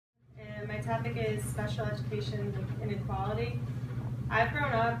topic is special education inequality. I've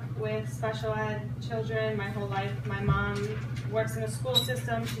grown up with special ed children my whole life. My mom works in a school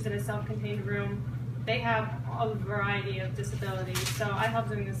system. She's in a self-contained room. They have a variety of disabilities. So I help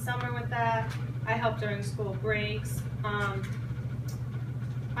during the summer with that. I help during school breaks. I've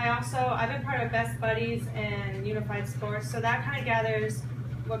been part of Best Buddies and Unified Sports. So that kind of gathers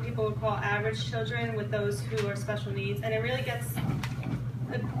what people would call average children with those who are special needs. And it really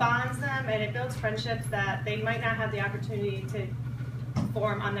it bonds them and it builds friendships that they might not have the opportunity to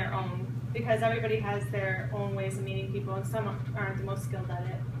form on their own, because everybody has their own ways of meeting people and some aren't the most skilled at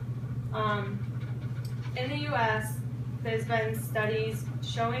it. In the US, there's been studies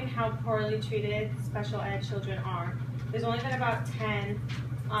showing how poorly treated special ed children are. There's only been about 10,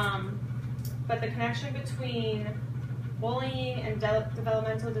 but the connection between bullying and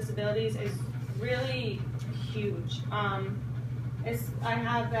developmental disabilities is really huge. I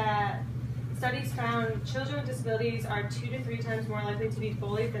have that studies found children with disabilities are 2 to 3 times more likely to be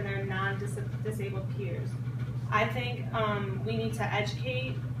bullied than their non-disabled peers. I think we need to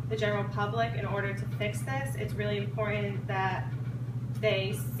educate the general public in order to fix this. It's really important that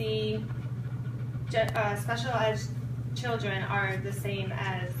they see special ed children are the same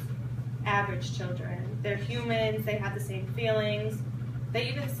as average children. They're humans, they have the same feelings. They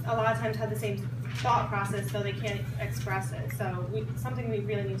even a lot of times have the same thought process, so they can't express it. So something we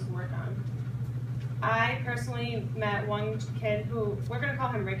really need to work on. I personally met one kid who, we're going to call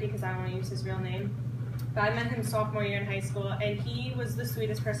him Ricky because I don't want to use his real name, but I met him sophomore year in high school, and he was the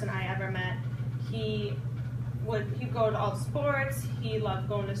sweetest person I ever met. He'd go to all the sports, he loved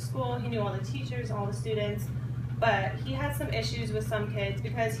going to school, he knew all the teachers, all the students, but he had some issues with some kids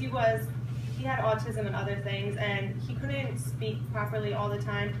because he had autism and other things, and he couldn't speak properly all the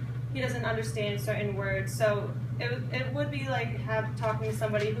time. He doesn't understand certain words, so it would be like talking to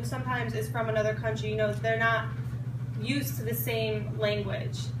somebody who sometimes is from another country. You know, they're not used to the same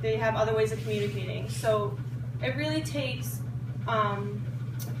language. They have other ways of communicating. So it really takes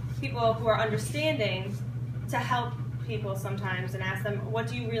people who are understanding to help people sometimes and ask them, what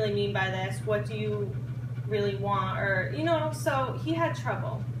do you really mean by this? What do you really want? Or, you know, so he had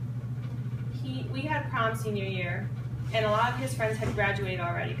trouble. We had prom senior year, and a lot of his friends had graduated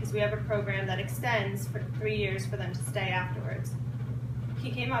already because we have a program that extends for 3 years for them to stay afterwards.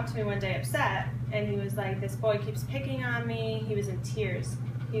 He came up to me one day upset, and he was like, this boy keeps picking on me. He was in tears.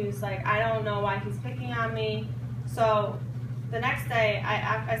 He was like, I don't know why he's picking on me. So the next day,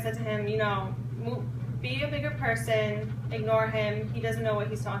 I said to him, you know, be a bigger person, ignore him. He doesn't know what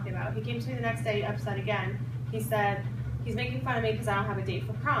he's talking about. He came to me the next day upset again. He said, he's making fun of me because I don't have a date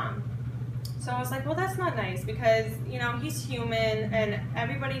for prom. So I was like, well, that's not nice because, you know, he's human and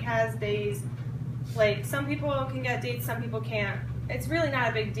everybody has days. Like, some people can get dates, some people can't. It's really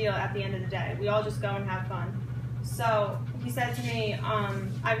not a big deal at the end of the day. We all just go and have fun. So he said to me,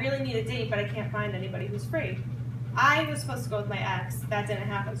 I really need a date, but I can't find anybody who's free. I was supposed to go with my ex. That didn't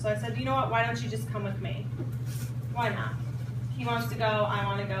happen. So I said, you know what, why don't you just come with me? Why not? He wants to go, I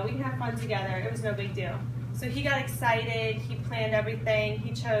want to go. We can have fun together. It was no big deal. So he got excited, he planned everything,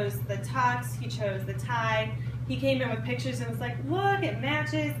 he chose the tux, he chose the tie, he came in with pictures and was like, look, it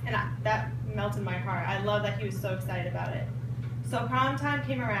matches, and that melted my heart. I love that he was so excited about it. So prom time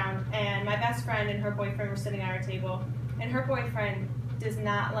came around, and my best friend and her boyfriend were sitting at our table, and her boyfriend does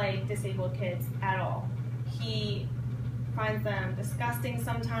not like disabled kids at all. He finds them disgusting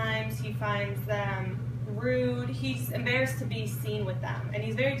sometimes, he finds them rude, he's embarrassed to be seen with them, and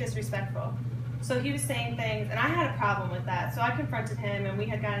he's very disrespectful. So he was saying things, and I had a problem with that. So I confronted him, and we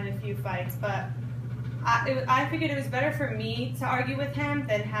had gotten in a few fights. But I figured it was better for me to argue with him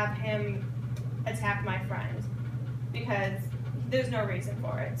than have him attack my friend, because there's no reason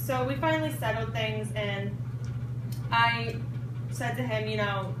for it. So we finally settled things, and I said to him, you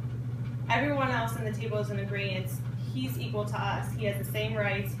know, everyone else on the table is in agreement. He's equal to us. He has the same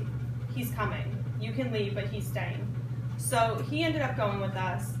rights. He's coming. You can leave, but he's staying. So he ended up going with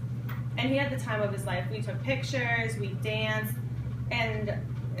us. And he had the time of his life. We took pictures, we danced, and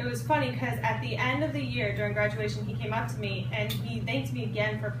it was funny because at the end of the year during graduation, he came up to me and he thanked me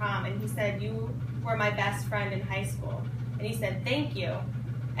again for prom, and he said, you were my best friend in high school. And he said, thank you.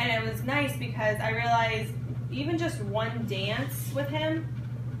 And it was nice because I realized even just one dance with him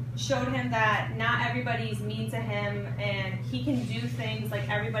showed him that not everybody's mean to him and he can do things like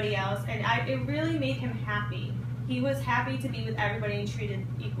everybody else, and it really made him happy. He was happy to be with everybody and treated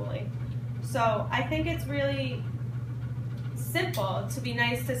equally. So I think it's really simple to be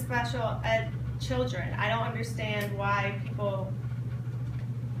nice to special ed children. I don't understand why people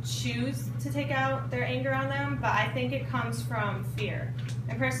choose to take out their anger on them, but I think it comes from fear.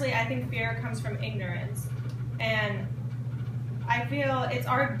 And personally, I think fear comes from ignorance. And I feel it's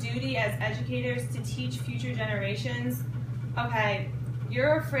our duty as educators to teach future generations, okay,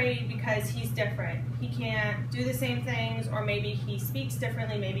 you're afraid because he's different. He can't do the same things, or maybe he speaks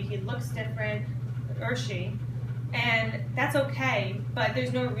differently, maybe he looks different, or she. And that's okay, but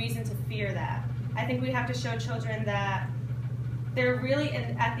there's no reason to fear that. I think we have to show children that they're really,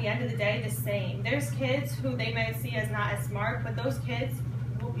 at the end of the day, the same. There's kids who they might see as not as smart, but those kids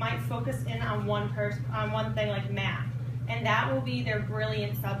might focus in on one thing like math, and that will be their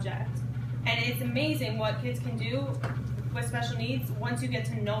brilliant subject. And it's amazing what kids can do with special needs once you get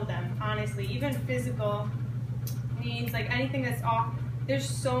to know them, honestly. Even physical needs, like anything that's off, there's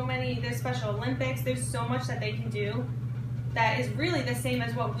Special Olympics, there's so much that they can do that is really the same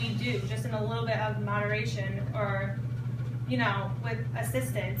as what we do, just in a little bit of moderation or, with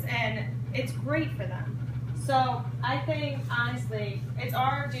assistance, and it's great for them. So I think, honestly, it's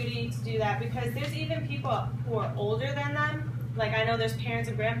our duty to do that, because there's even people who are older than them. Like, I know there's parents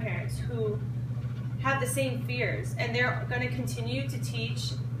and grandparents who have the same fears, and they're going to continue to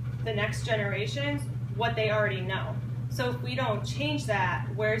teach the next generations what they already know. So if we don't change that,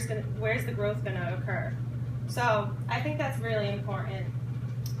 where's the growth going to occur? So I think that's really important.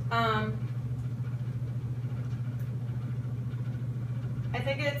 I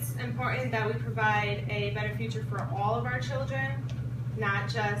think it's important that we provide a better future for all of our children, not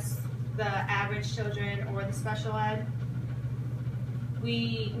just the average children or the special ed.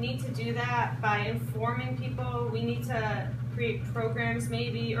 We need to do that by informing people. We need to create programs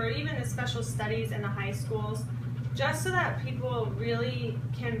maybe, or even the special studies in the high schools, just so that people really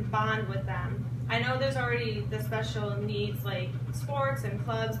can bond with them. I know there's already the special needs like sports and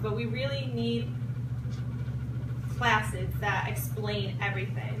clubs, but we really need classes that explain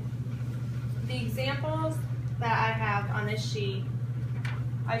everything. The examples that I have on this sheet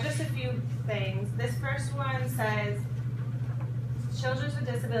are just a few things. This first one says, children with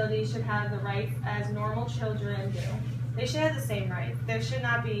disabilities should have the rights as normal children do. They should have the same rights. There should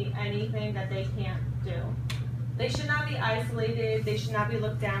not be anything that they can't do. They should not be isolated. They should not be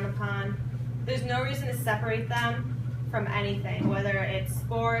looked down upon. There's no reason to separate them from anything, whether it's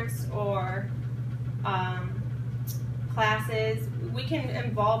sports or classes. We can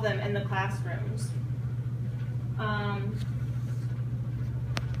involve them in the classrooms. A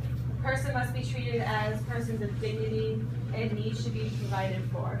person must be treated as persons of dignity, and needs should be provided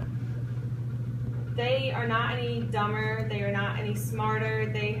for. They are not any dumber, they are not any smarter,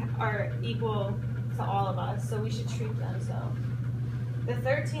 they are equal to all of us, so we should treat them so. The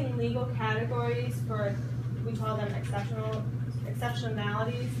 13 legal categories we call them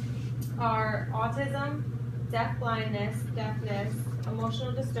exceptionalities, are autism, deafblindness, deafness,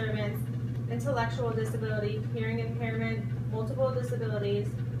 emotional disturbance, intellectual disability, hearing impairment, multiple disabilities,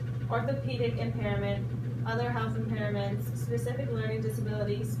 orthopedic impairment, other health impairments, specific learning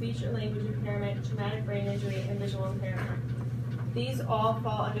disability, speech or language impairment, traumatic brain injury, and visual impairment. These all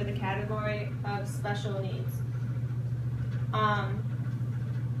fall under the category of special needs.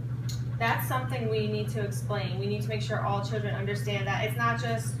 That's something we need to explain. We need to make sure all children understand that it's not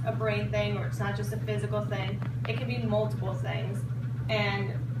just a brain thing, or it's not just a physical thing. It can be multiple things.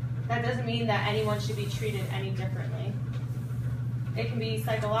 And that doesn't mean that anyone should be treated any differently. It can be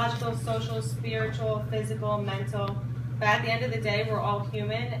psychological, social, spiritual, physical, mental. But at the end of the day, we're all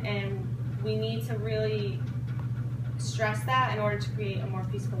human, and we need to really stress that in order to create a more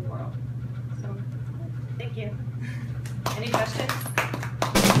peaceful world. So, thank you. Any questions?